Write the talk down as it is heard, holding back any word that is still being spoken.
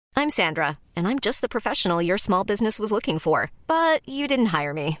I'm Sandra, and I'm just the professional your small business was looking for. But you didn't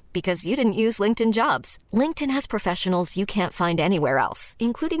hire me because you didn't use LinkedIn Jobs. LinkedIn has professionals you can't find anywhere else,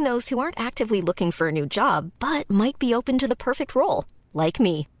 including those who aren't actively looking for a new job, but might be open to the perfect role, like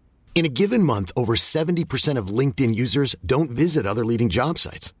me. In a given month, over 70% of LinkedIn users don't visit other leading job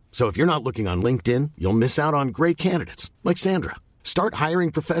sites. So if you're not looking on LinkedIn, you'll miss out on great candidates like Sandra. Start hiring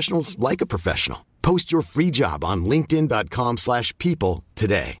professionals like a professional. Post your free job on linkedin.com/people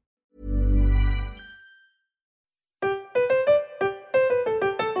today.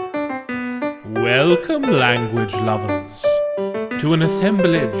 Welcome, language lovers, to an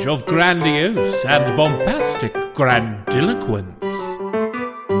assemblage of grandiose and bombastic grandiloquence.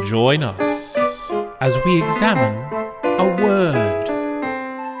 Join us as we examine a word.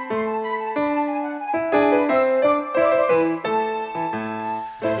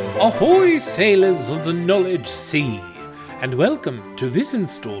 Ahoy, sailors of the knowledge sea, and welcome to this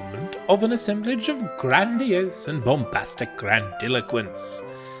installment of an assemblage of grandiose and bombastic grandiloquence.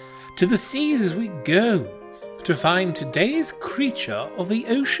 To the seas we go to find today's creature of the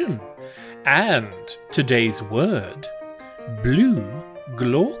ocean and today's word, blue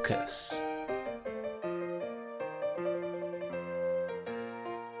glaucus.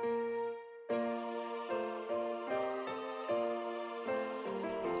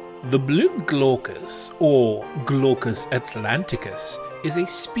 The blue glaucus, or Glaucus atlanticus, is a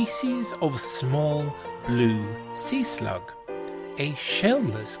species of small blue sea slug, a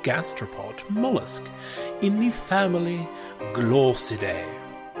shellless gastropod mollusk in the family Glaucidae.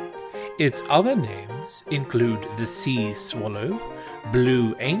 Its other names include the sea swallow,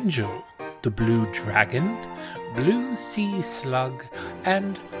 blue angel, the blue dragon, blue sea slug,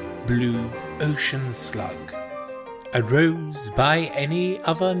 and blue ocean slug. A rose by any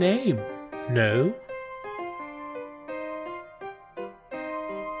other name? No?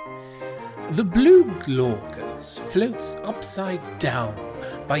 The blue glaucus floats upside down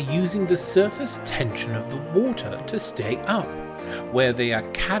by using the surface tension of the water to stay up, where they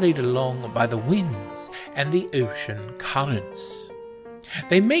are carried along by the winds and the ocean currents.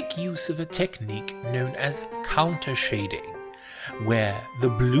 They make use of a technique known as countershading, where the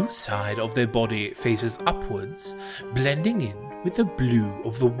blue side of their body faces upwards, blending in with the blue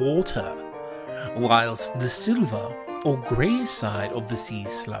of the water, whilst the silver or grey side of the sea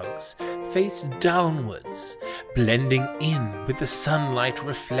slugs face downwards, blending in with the sunlight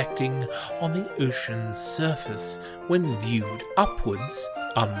reflecting on the ocean's surface when viewed upwards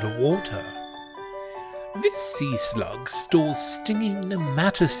underwater. This sea slug stores stinging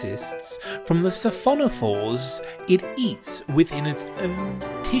nematocysts from the siphonophores it eats within its own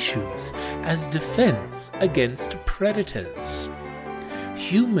tissues as defense against predators.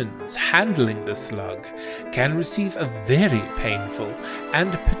 Humans handling the slug can receive a very painful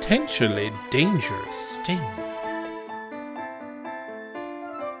and potentially dangerous sting.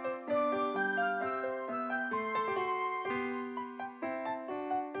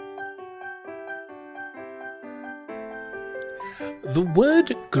 The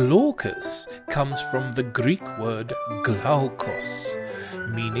word glaucus comes from the Greek word glaukos,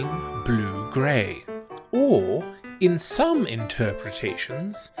 meaning blue-grey, or, in some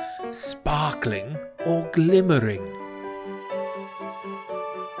interpretations, sparkling or glimmering.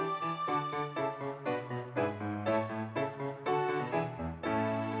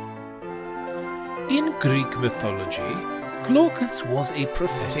 In Greek mythology, Glaucus was a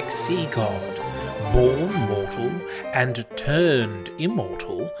prophetic sea god, born mortal and turned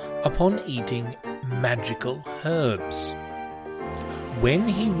immortal upon eating magical herbs. When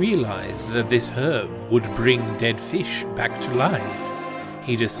he realized that this herb would bring dead fish back to life,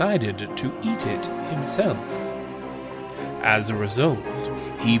 he decided to eat it himself. As a result,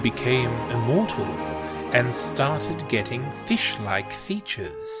 he became immortal and started getting fish-like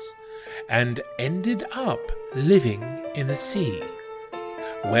features, and ended up living in the sea,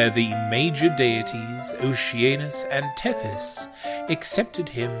 where the major deities Oceanus and Tethys accepted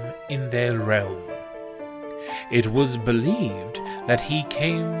him in their realm. It was believed that he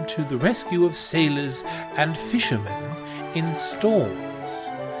came to the rescue of sailors and fishermen in storms,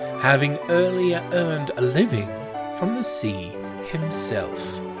 having earlier earned a living from the sea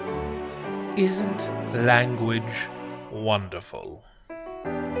himself. Isn't language wonderful?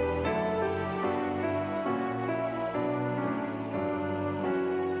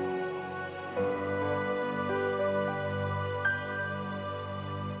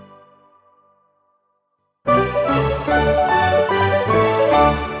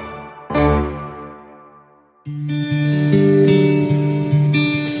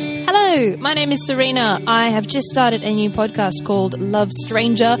 My name is Serena. I have just started a new podcast called Love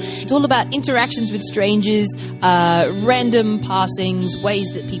Stranger. It's all about interactions with strangers, random passings,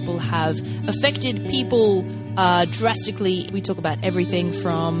 ways that people have affected people drastically. We talk about everything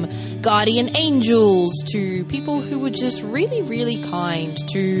from guardian angels to people who were just really, really kind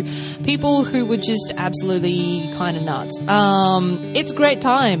to people who were just absolutely kind of nuts. It's a great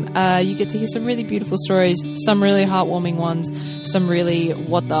time. You get to hear some really beautiful stories, some really heartwarming ones, some really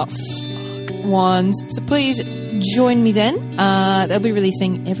what the fuck ones. So please join me then. They'll be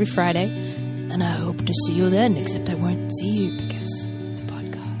releasing every Friday, and I hope to see you then, except I won't see you because it's a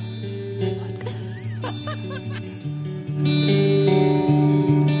podcast. It's a podcast.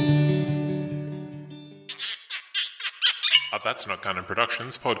 That's Not Canon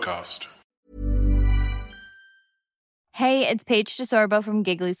Productions podcast. Hey, it's Paige DeSorbo from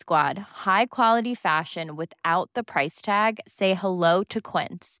Giggly Squad. High quality fashion without the price tag. Say hello to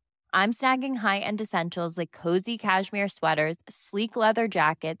Quince. I'm snagging high-end essentials like cozy cashmere sweaters, sleek leather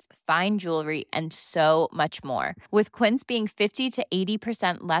jackets, fine jewelry, and so much more. With Quince being 50 to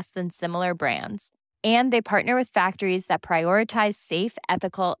 80% less than similar brands. And they partner with factories that prioritize safe,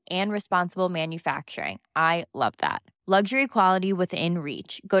 ethical, and responsible manufacturing. I love that. Luxury quality within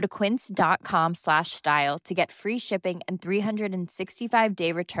reach. Go to quince.com/style to get free shipping and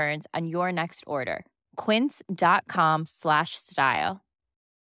 365-day returns on your next order. Quince.com/style.